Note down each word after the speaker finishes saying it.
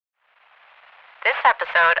This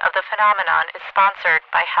episode of The Phenomenon is sponsored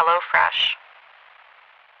by HelloFresh.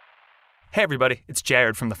 Hey everybody, it's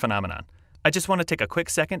Jared from The Phenomenon. I just want to take a quick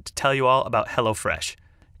second to tell you all about HelloFresh.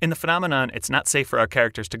 In The Phenomenon, it's not safe for our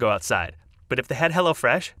characters to go outside, but if they had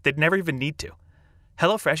HelloFresh, they'd never even need to.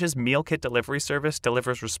 HelloFresh's meal kit delivery service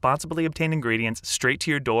delivers responsibly obtained ingredients straight to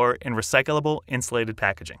your door in recyclable, insulated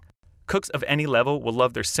packaging. Cooks of any level will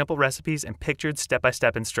love their simple recipes and pictured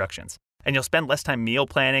step-by-step instructions. And you'll spend less time meal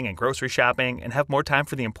planning and grocery shopping and have more time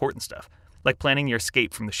for the important stuff, like planning your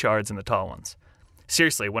escape from the shards and the tall ones.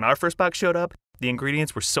 Seriously, when our first box showed up, the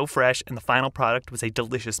ingredients were so fresh and the final product was a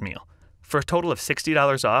delicious meal. For a total of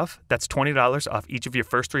 $60 off, that's $20 off each of your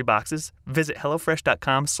first 3 boxes, visit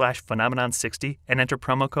HelloFresh.com/Phenomenon60 and enter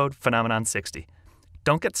promo code Phenomenon60.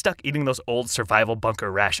 Don't get stuck eating those old survival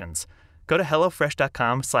bunker rations. Go to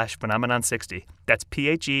HelloFresh.com/Phenomenon60, that's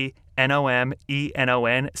PHENOMENON60,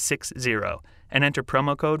 and enter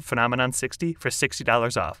promo code Phenomenon60 for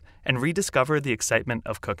 $60 off, and rediscover the excitement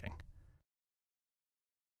of cooking.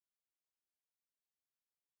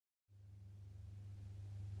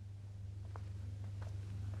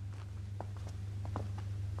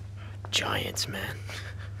 Giants, man.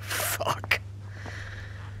 Fuck.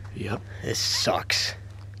 Yep. This sucks.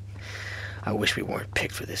 I wish we weren't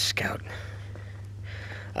picked for this scout.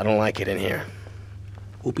 I don't like it in here.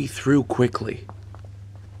 We'll be through quickly.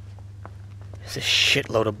 There's a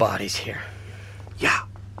shitload of bodies here. Yeah.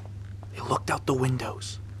 They looked out the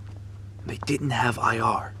windows. They didn't have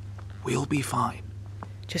IR. We'll be fine.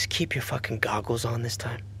 Just keep your fucking goggles on this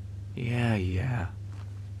time. Yeah.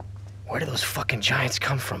 Where do those fucking giants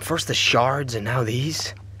come from? First the shards and now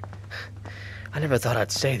these? I never thought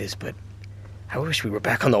I'd say this, but I wish we were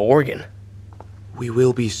back on the Oregon. We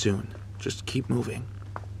will be soon. Just keep moving.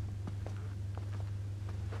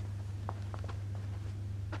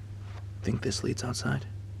 Think this leads outside?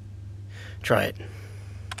 Try it.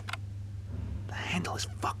 The handle is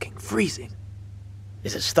fucking freezing.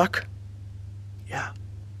 Is it stuck? Yeah.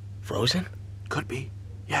 Frozen? Could be.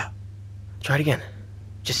 Yeah. Try it again.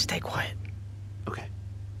 Just stay quiet. Okay.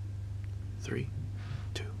 3,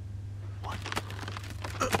 2, 1.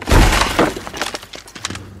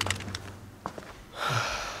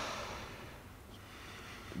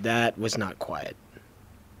 That was not quiet.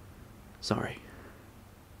 Sorry.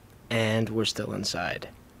 And we're still inside.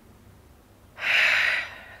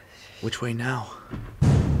 Which way now?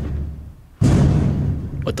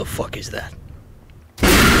 What the fuck is that?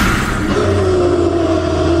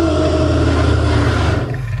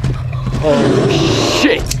 Oh,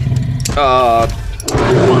 shit!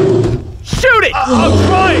 Shoot it! I'm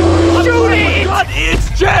trying! Shoot it! God, it's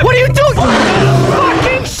Jeff! What are you doing?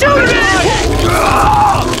 Fucking shoot it!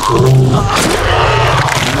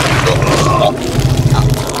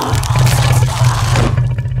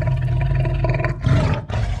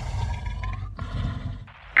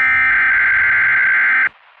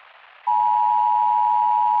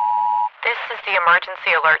 This is the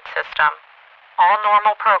emergency alert system. All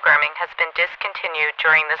normal programming has been discontinued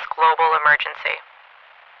during this global emergency.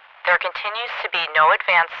 There continues to be no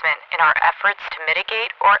advancement in our efforts to mitigate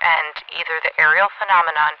or end either the aerial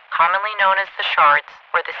phenomenon, commonly known as the shards,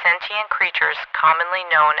 or the sentient creatures commonly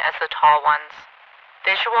known as the tall ones.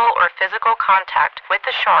 Visual or physical contact with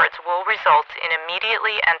the shards will result in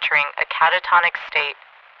immediately entering a catatonic state,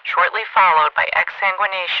 shortly followed by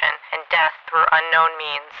exsanguination and death through unknown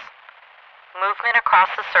means. Movement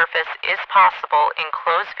across the surface is possible in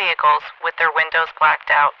closed vehicles with their windows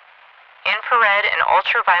blacked out. Infrared and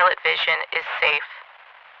ultraviolet vision is safe.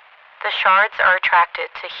 The shards are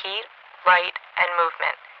attracted to heat, light, and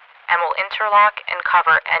movement, and will interlock and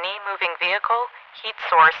cover any moving vehicle, heat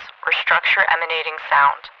source, or structure emanating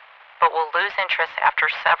sound, but will lose interest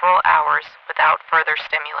after several hours without further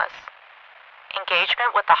stimulus.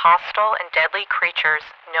 Engagement with the hostile and deadly creatures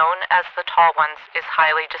known as the tall ones is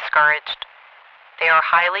highly discouraged. They are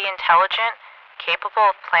highly intelligent,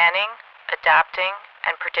 capable of planning, adapting,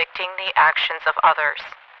 and predicting the actions of others.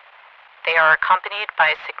 They are accompanied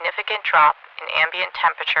by a significant drop in ambient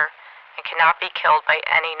temperature and cannot be killed by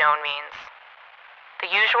any known means.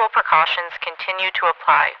 The usual precautions continue to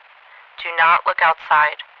apply. Do not look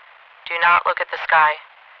outside. Do not look at the sky.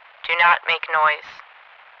 Do not make noise.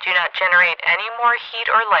 Do not generate any more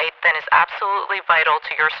heat or light than is absolutely vital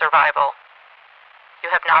to your survival.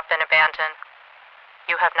 You have not been abandoned.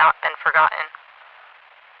 You have not been forgotten.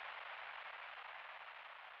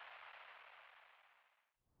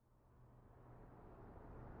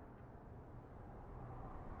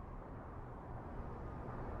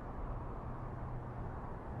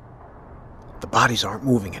 The bodies aren't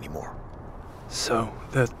moving anymore. So,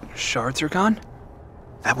 the shards are gone?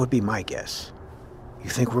 That would be my guess. You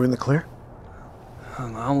think we're in the clear?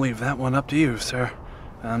 I'll leave that one up to you, sir.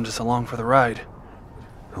 I'm just along for the ride.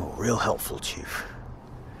 Oh, real helpful, Chief.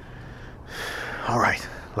 All right,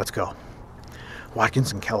 let's go.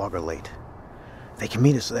 Watkins and Kellogg are late. They can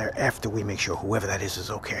meet us there after we make sure whoever that is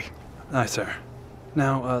okay. Aye, sir.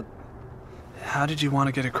 Now, how did you want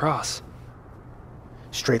to get across?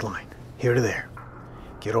 Straight line, here to there.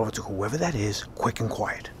 Get over to whoever that is, quick and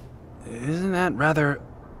quiet. Isn't that rather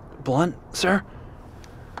blunt, sir?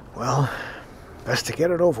 Well, best to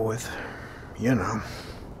get it over with. You know.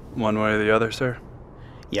 One way or the other, sir?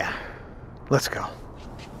 Yeah, let's go.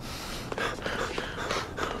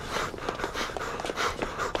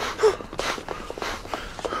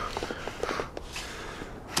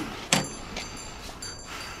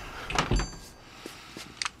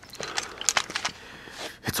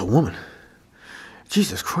 It's a woman.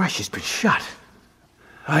 Jesus Christ, she's been shot.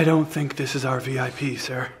 I don't think this is our VIP,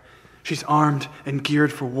 sir. She's armed and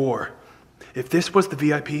geared for war. If this was the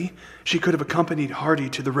VIP, she could have accompanied Hardy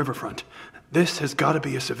to the riverfront. This has got to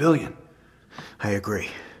be a civilian. I agree.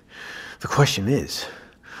 The question is,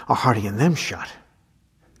 are Hardy and them shot?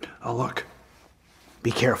 I'll look.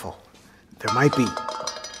 Be careful. There might be...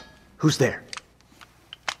 Who's there?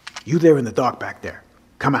 You there in the dark back there.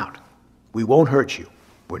 Come out. We won't hurt you.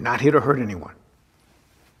 We're not here to hurt anyone.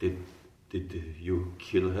 Did you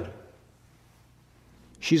kill her?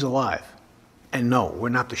 She's alive. And no, we're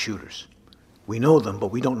not the shooters. We know them,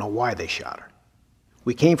 but we don't know why they shot her.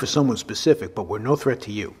 We came for someone specific, but we're no threat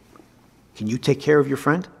to you. Can you take care of your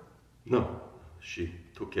friend? No, she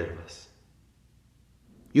took care of us.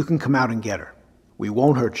 You can come out and get her. We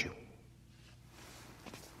won't hurt you.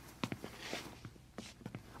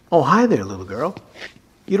 Oh, hi there, little girl.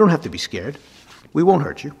 You don't have to be scared. We won't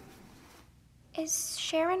hurt you. Is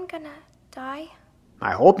Sharon gonna die?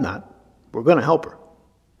 I hope not. We're gonna help her.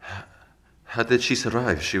 How did she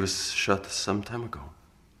survive? She was shot some time ago.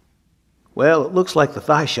 Well, it looks like the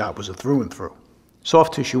thigh shot was a through and through.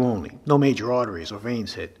 Soft tissue only, no major arteries or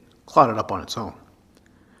veins hit, clotted up on its own.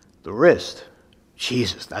 The wrist,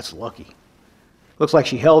 Jesus, that's lucky. Looks like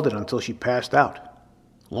she held it until she passed out.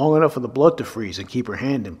 Long enough for the blood to freeze and keep her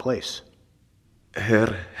hand in place.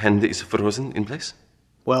 Her hand is frozen in place?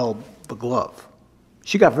 Well, the glove.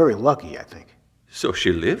 She got very lucky, I think. So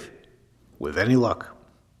she'll live? With any luck.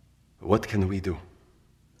 What can we do?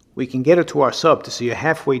 We can get her to our sub to see a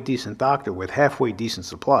halfway decent doctor with halfway decent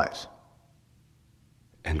supplies.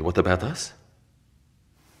 And what about us?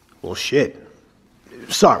 Well, shit.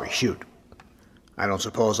 Sorry, shoot. I don't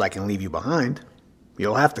suppose I can leave you behind.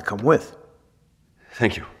 You'll have to come with.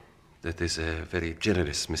 Thank you. That is very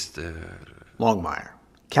generous, Mr. Longmire.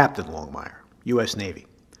 Captain Longmire, U.S. Navy.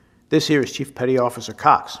 This here is Chief Petty Officer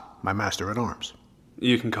Cox, my master-at-arms.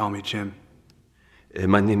 You can call me Jim.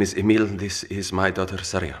 My name is Emil. This is my daughter,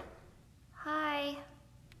 Saria. Hi.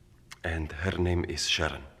 And her name is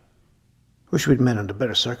Sharon. Wish we'd met under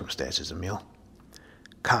better circumstances, Emil.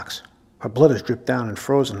 Cox, her blood has dripped down and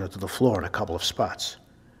frozen her to the floor in a couple of spots.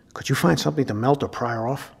 Could you find something to melt or pry her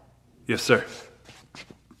off? Yes, sir.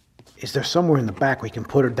 Is there somewhere in the back we can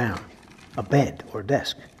put her down? A bed or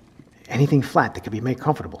desk? Anything flat that could be made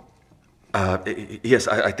comfortable? Yes,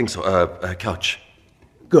 I think so. A couch.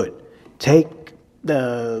 Good. Take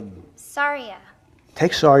the... Saria.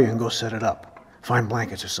 Take Saria and go set it up. Find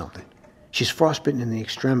blankets or something. She's frostbitten in the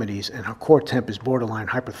extremities, and her core temp is borderline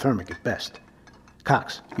hyperthermic at best.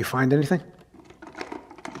 Cox, you find anything?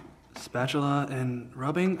 Spatula and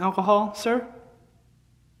rubbing alcohol, sir?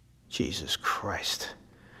 Jesus Christ.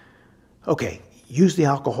 Okay, use the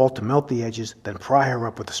alcohol to melt the edges, then pry her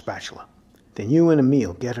up with the spatula. Then you and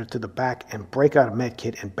Emil get her to the back and break out a med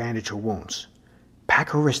kit and bandage her wounds. Pack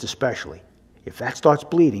her wrist especially. If that starts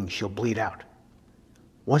bleeding, she'll bleed out.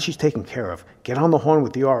 Once she's taken care of, get on the horn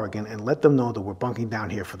with the Oregon and let them know that we're bunking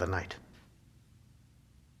down here for the night.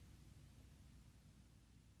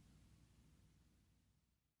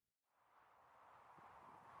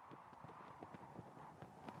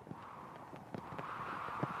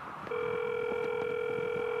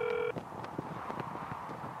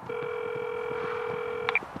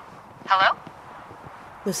 Hello?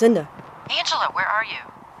 Lucinda. Angela, where are you?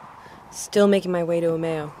 Still making my way to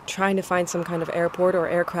Umeo, trying to find some kind of airport or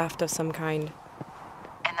aircraft of some kind.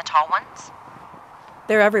 And the tall ones?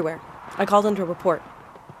 They're everywhere. I called in to report.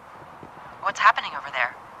 What's happening over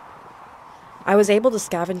there? I was able to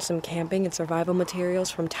scavenge some camping and survival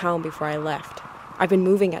materials from town before I left. I've been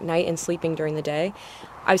moving at night and sleeping during the day.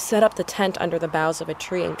 I've set up the tent under the boughs of a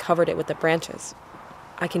tree and covered it with the branches.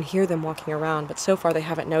 I can hear them walking around, but so far they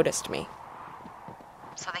haven't noticed me.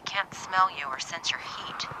 So they can't smell you or sense your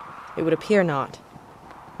heat? It would appear not.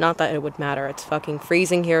 Not that it would matter. It's fucking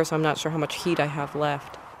freezing here, so I'm not sure how much heat I have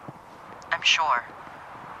left. I'm sure.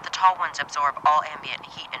 The tall ones absorb all ambient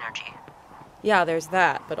heat energy. Yeah, there's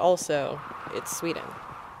that, but also, it's Sweden.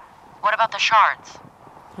 What about the shards?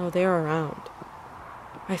 Oh, they're around.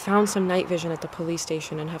 I found some night vision at the police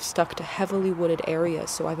station and have stuck to heavily wooded areas,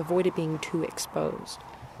 so I've avoided being too exposed.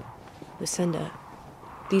 Lucinda,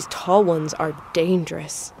 these tall ones are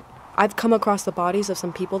dangerous. I've come across the bodies of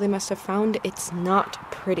some people they must have found. It's not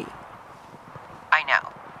pretty. I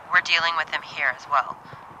know. We're dealing with them here as well.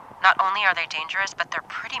 Not only are they dangerous, but they're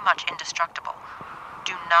pretty much indestructible.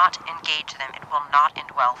 Do not engage them. It will not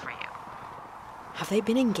end well for you. Have they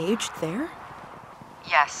been engaged there?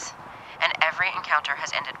 Yes, and every encounter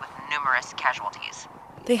has ended with numerous casualties.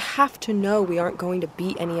 They have to know we aren't going to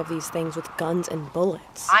beat any of these things with guns and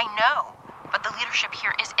bullets. I know, but the leadership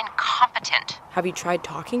here is incompetent. Have you tried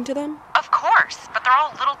talking to them? Of course, but they're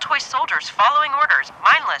all little toy soldiers following orders,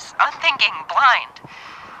 mindless, unthinking, blind.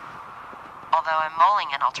 Although I'm mulling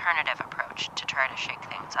an alternative approach to try to shake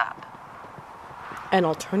things up. An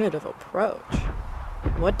alternative approach?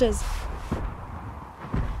 What does...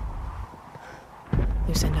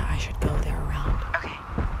 Lucinda, I should go. They're around. Okay.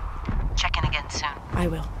 Check in again soon. I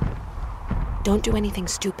will. Don't do anything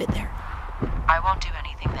stupid there. I won't do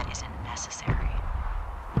anything that isn't necessary.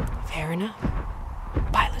 Fair enough.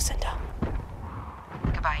 Bye, Lucinda.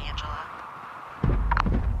 Goodbye, Angela.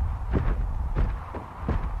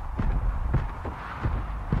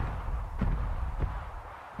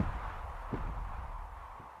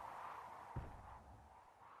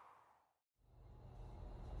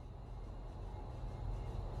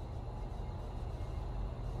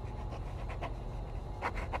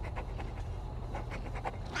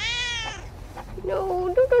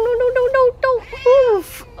 No, don't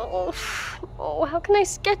move. Oh, how can I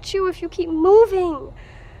sketch you if you keep moving?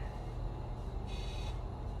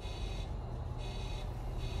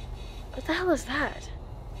 What the hell is that?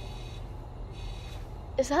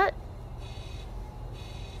 Is that...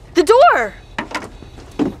 the door!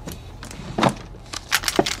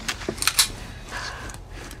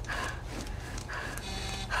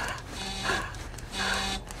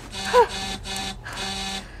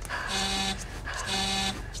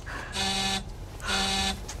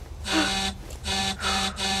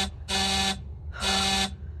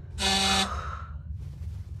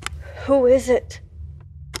 Who is it?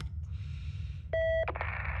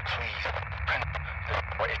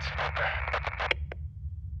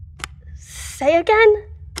 Say again?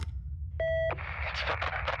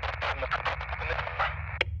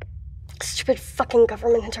 Stupid fucking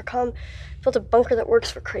government intercom. Built a bunker that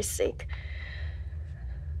works, for Christ's sake.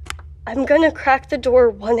 I'm gonna crack the door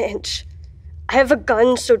 1 inch. I have a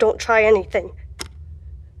gun, so don't try anything.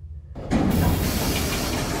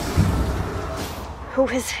 Who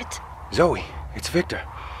is it? Zoe, it's Victor.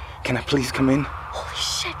 Can I please come in? Holy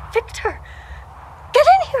shit, Victor! Get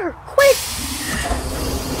in here, quick!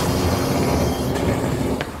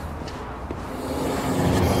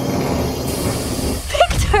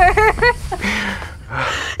 Victor!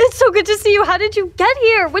 It's so good to see you. How did you get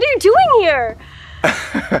here? What are you doing here?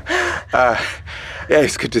 Yeah,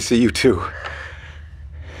 it's good to see you too.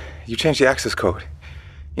 You changed the access code.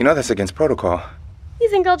 You know that's against protocol. You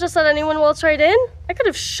think I'll just let anyone waltz right in? I could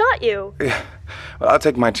have shot you. Yeah, well, I'll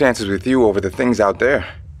take my chances with you over the things out there.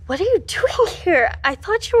 What are you doing here? I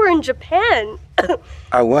thought you were in Japan.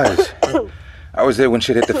 I was. I was there when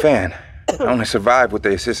shit hit the fan. I only survived with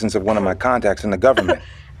the assistance of one of my contacts in the government.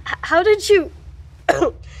 How did you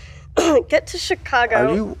get to Chicago?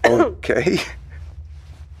 Are you okay?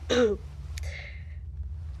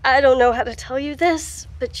 I don't know how to tell you this,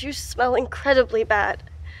 but you smell incredibly bad.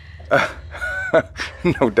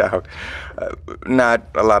 No doubt. Not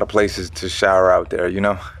a lot of places to shower out there, you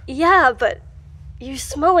know? Yeah, but you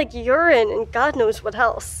smell like urine and God knows what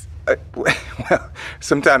else. Well,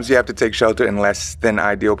 sometimes you have to take shelter in less than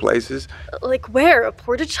ideal places. Like where? A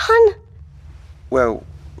porta-john? Well,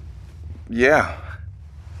 yeah.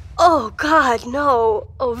 Oh God, no.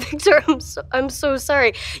 Oh, Victor, I'm so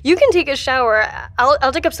sorry. You can take a shower.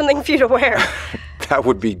 I'll dig up something for you to wear. That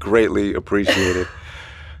would be greatly appreciated.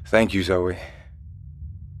 Thank you, Zoe.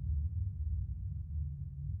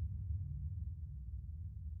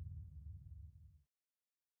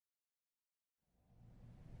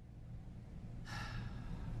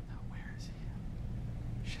 Where is he?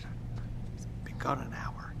 Shit, he's been gone an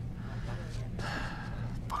hour.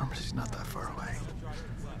 Pharmacy's not that far away.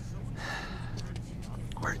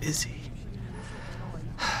 Where is he?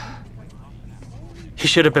 He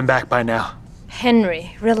should have been back by now.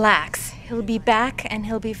 Henry, relax. He'll be back and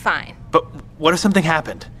he'll be fine. But what if something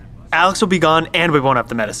happened? Alex will be gone and we won't have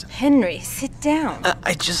the medicine. Henry, sit down.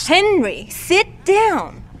 Henry, sit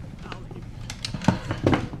down.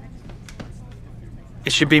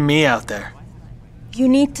 It should be me out there. You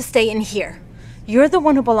need to stay in here. You're the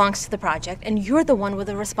one who belongs to the project, and you're the one with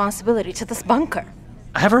a responsibility to this bunker.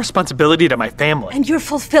 I have a responsibility to my family. And you're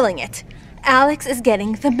fulfilling it. Alex is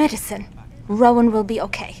getting the medicine. Rowan will be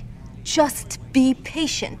okay. Just be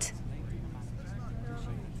patient.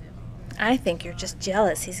 I think you're just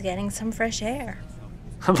jealous he's getting some fresh air.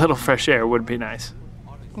 A little fresh air would be nice.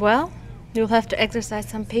 Well, you'll have to exercise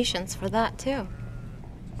some patience for that, too.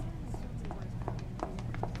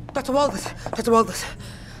 Dr. Walters,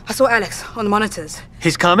 I saw Alex on the monitors.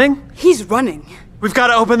 He's coming? He's running. We've got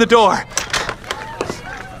to open the door.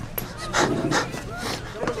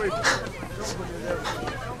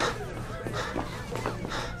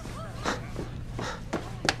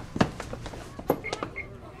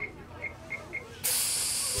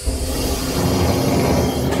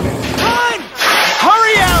 Run!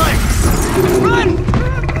 Hurry, Alex! Run!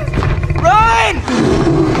 Run!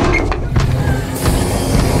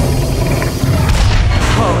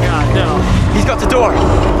 Oh, God, no. He's got the door.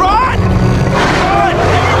 Run! Run!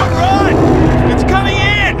 Everyone run! It's coming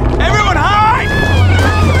in! Everyone hide!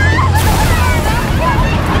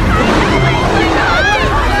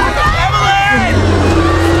 Evelyn!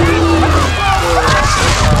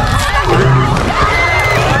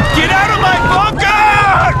 Get out of my bunker!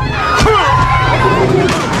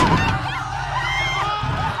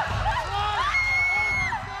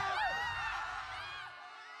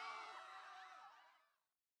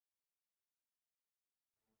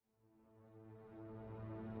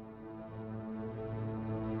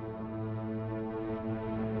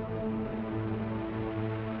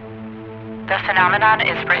 The Phenomenon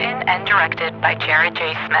is written and directed by Jared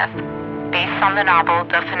J. Smith, based on the novel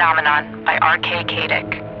The Phenomenon by R.K.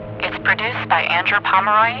 Kadick. It's produced by Andrew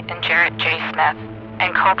Pomeroy and Jared J. Smith,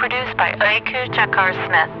 and co-produced by Aiku Jakar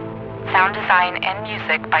Smith. Sound design and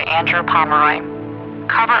music by Andrew Pomeroy.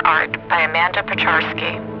 Cover art by Amanda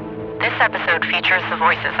Pecharski. This episode features the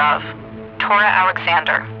voices of Tora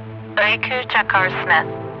Alexander, Aiku Jakar Smith,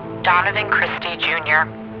 Donovan Christie Jr.,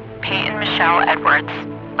 Peyton Michelle Edwards,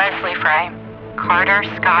 Leslie Frey, Carter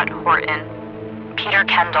Scott Horton, Peter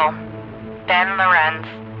Kendall, Ben Lorenz,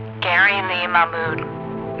 Gary Lee Mahmood,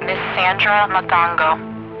 Miss Sandra Mathongo,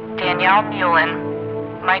 Danielle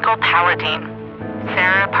Mullen, Michael Paladine,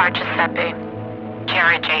 Sarah Parchisepe,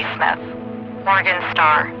 Jared J. Smith, Morgan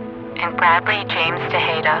Starr, and Bradley James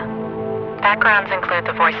Tejeda. Backgrounds include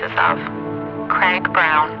the voices of Craig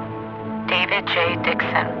Brown, David J.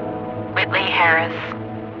 Dixon, Whitley Harris,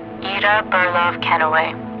 Ida Burlove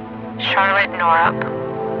Kenaway, Charlotte Norup,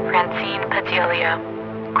 Francine Padilla,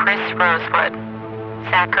 Chris Rosewood,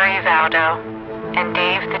 Zachary Valdo, and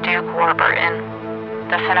Dave the Duke Warburton.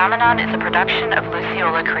 The Phenomenon is a production of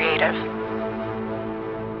Luciola Creative.